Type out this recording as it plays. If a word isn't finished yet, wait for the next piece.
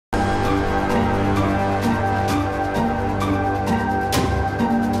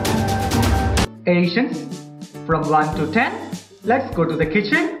additions from 1 to 10. Let's go to the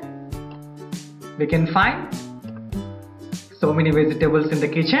kitchen. We can find so many vegetables in the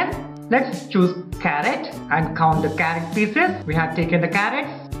kitchen. Let's choose carrot and count the carrot pieces. We have taken the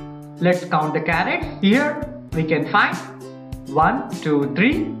carrots. Let's count the carrots. Here we can find 1, 2,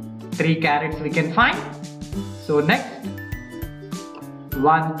 3. 3 carrots we can find. So next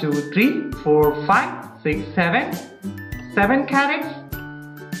 1, 2, 3, 4, 5, 6, 7. 7 carrots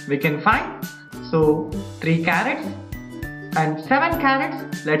we can find. So 3 carrots and 7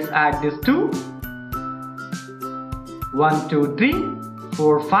 carrots. Let's add this 2. 1, 2, 3,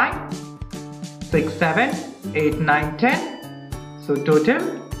 4, 5, 6, 7, 8, 9, 10. So total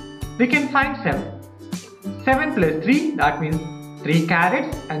we can find 7. 7 plus 3, that means 3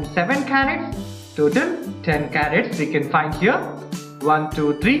 carrots and 7 carrots. Total 10 carrots we can find here. 1,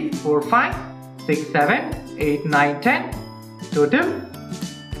 2, 3, 4, 5, 6, 7, 8, 9, 10. Total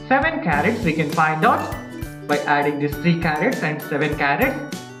 7 carrots we can find out by adding these 3 carrots and 7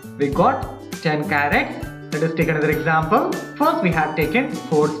 carrots. We got 10 carrots. Let us take another example. First we have taken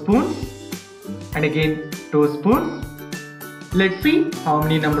 4 spoons and again 2 spoons. Let's see how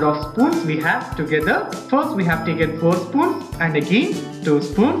many number of spoons we have together. First we have taken 4 spoons and again 2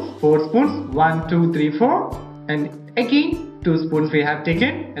 spoons. 4 spoons, 1, 2, 3, 4 and again 2 spoons we have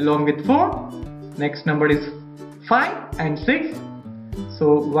taken along with 4. Next number is 5 and 6.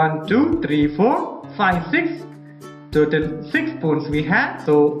 So 1, 2, 3, 4, 5, 6. Total 6 spoons we have.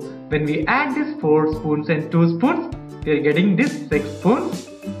 So when we add this 4 spoons and 2 spoons, we are getting this 6 spoons.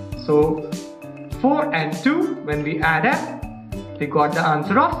 So 4 and 2 when we add up, we got the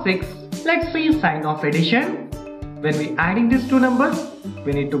answer of 6. Let's see sign of addition. When we adding these 2 numbers,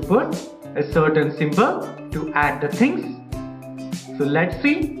 we need to put a certain symbol to add the things. So let's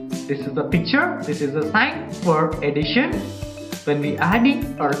see. This is the picture. This is the sign for addition. When we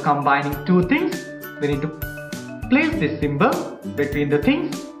adding or combining 2 things, we need to place this symbol between the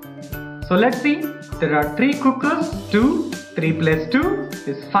things. So let's see. There are 3 cookers. 2. 3 plus 2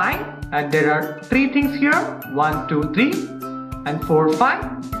 is 5. And there are 3 things here. 1, 2, 3 and 4,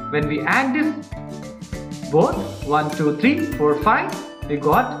 5. When we add this both 1, 2, 3, 4, 5, we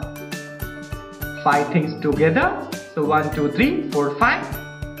got 5 things together. So 1, 2, 3, 4, 5.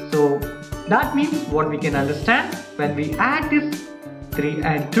 So that means what we can understand, when we add this 3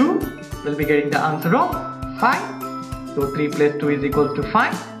 and 2, we'll be getting the answer of 5. So 3 plus 2 is equals to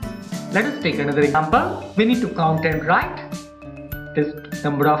 5. Let us take another example. We need to count and write this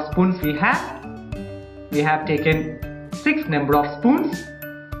number of spoons we have. We have taken 6 number of spoons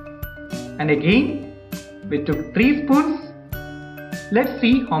and again we took 3 spoons. Let's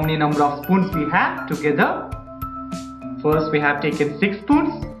see how many number of spoons we have together. First we have taken 6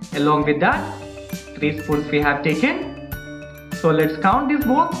 spoons. Along with that 3 spoons we have taken. So let's count these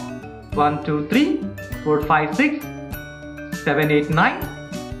both. 1, 2, 3, 4, 5, 6, 7, 8, 9.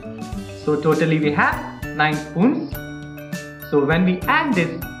 So totally we have 9 spoons. So when we add this,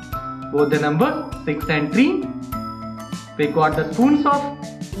 both the numbers 6 and 3, we got the spoons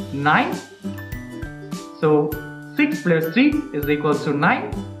of 9. So 6 plus 3 is equals to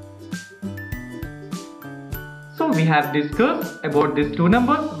 9. So we have discussed about these 2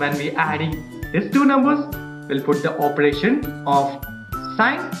 numbers. When we adding these 2 numbers, we'll put the operation of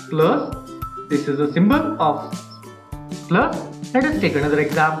sign plus. This is a symbol of plus. Let us take another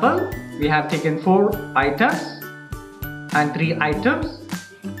example. We have taken 4 items and 3 items.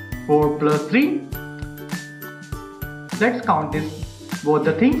 4 plus 3. Let's count this both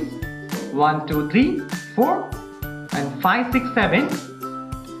the things. 1, 2, 3, 4 and 5, 6, 7.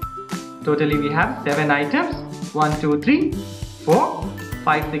 Totally we have 7 items. 1, 2, 3, 4,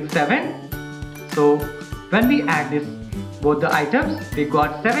 5, 6, 7. So when we add this both the items, we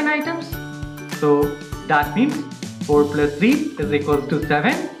got 7 items. So that means 4 plus 3 is equals to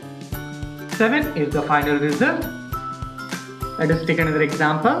 7. 7 is the final result. Let us take another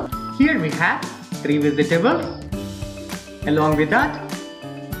example. Here we have 3 vegetables. Along with that,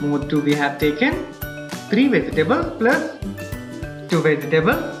 more 2 we have taken. 3 vegetables plus 2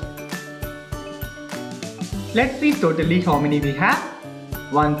 vegetables. Let's see totally how many we have.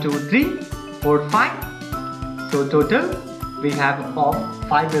 1, 2, 3, 4, 5. So total we have of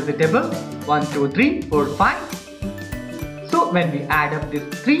 5 vegetables. 1, 2, 3, 4, 5. So when we add up this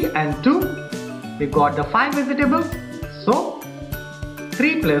 3 and 2, we got the 5 vegetables. So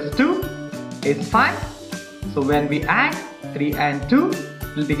 3 plus 2 is 5. So when we add 3 and 2,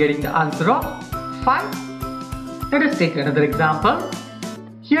 we'll be getting the answer of 5. Let us take another example.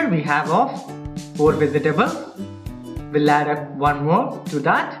 Here we have of 4 vegetables. We'll add up 1 more to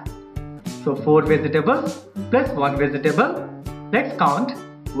that. So 4 vegetables plus 1 vegetable. Let's count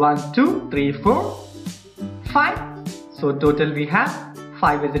 1, 2, 3, 4, 5. So total we have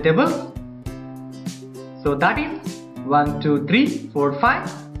 5 vegetables. So that is 1, 2, 3, 4,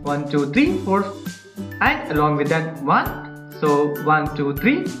 5. 1, 2, 3, 4, and along with that 1. So 1, 2,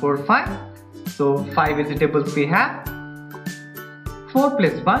 3, 4, 5. So 5 vegetables we have. 4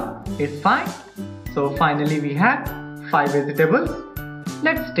 plus 1 is 5. So finally we have 5 vegetables.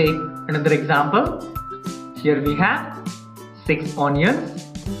 Let's take another example. Here we have 6 onions.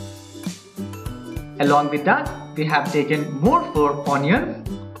 Along with that we have taken more 4 onions.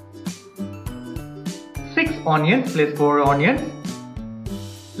 6 onions plus 4 onions.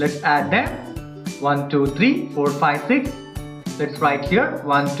 Let's add them. 1, 2, 3, 4, 5, 6. Let's write here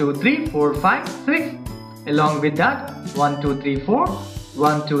 1, 2, 3, 4, 5, 6. Along with that 1, 2, 3, 4.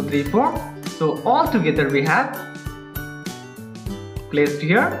 1, 2, 3, 4. So all together we have placed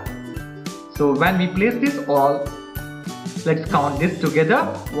here. So when we place this all, let's count this together.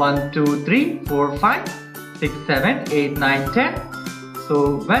 1, 2, 3, 4, 5, 6, 7, 8, 9, 10.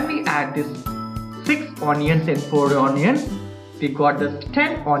 So when we add this 6 onions and 4 onions, we got this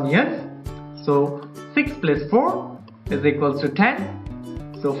 10 onions. So 6 plus 4 is equals to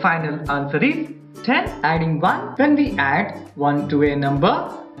 10. So final answer is 10. Adding 1. When we add 1 to a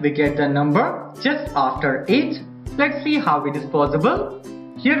number, we get the number just after 8. Let's see how it is possible.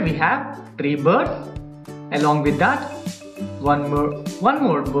 Here we have 3 birds. Along with that, one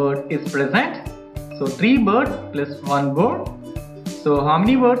more bird is present. So 3 birds plus 1 bird. So how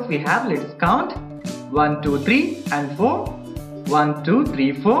many birds we have? Let's count. 1, 2, 3 and 4. 1, 2,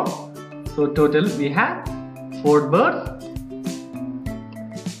 3, 4. So total we have 4 birds.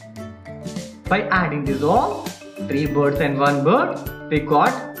 By adding this all, 3 birds and 1 bird, we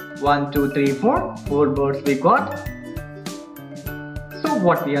got 1, 2, 3, 4, 4 birds we got. So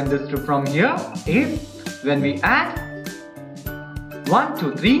what we understood from here is when we add 1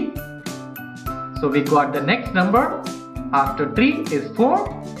 to 3, so we got the next number after 3 is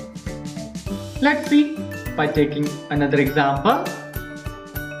 4. Let's see by taking another example.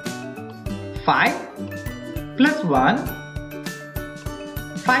 5 plus 1.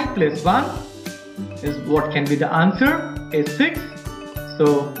 5 plus 1 is what can be the answer is 6.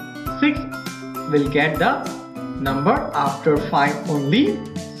 So 6 will get the number after 5 only.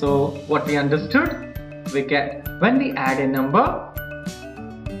 So what we understood, we get when we add a number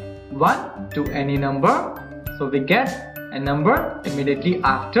 1 to any number, so we get a number immediately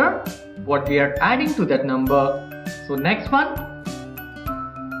after what we are adding to that number. So next one,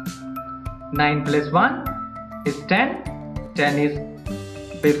 9 plus 1 is 10. 10 is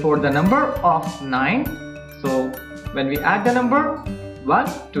before the number of 9. So when we add the number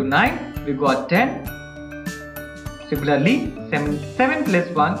 1 to 9, we got 10. Similarly, 7 plus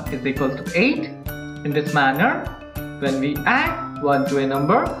 1 is equal to 8. In this manner, when we add 1 to a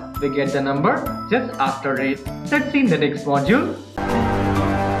number, we get the number just after 8. Let's see in the next module.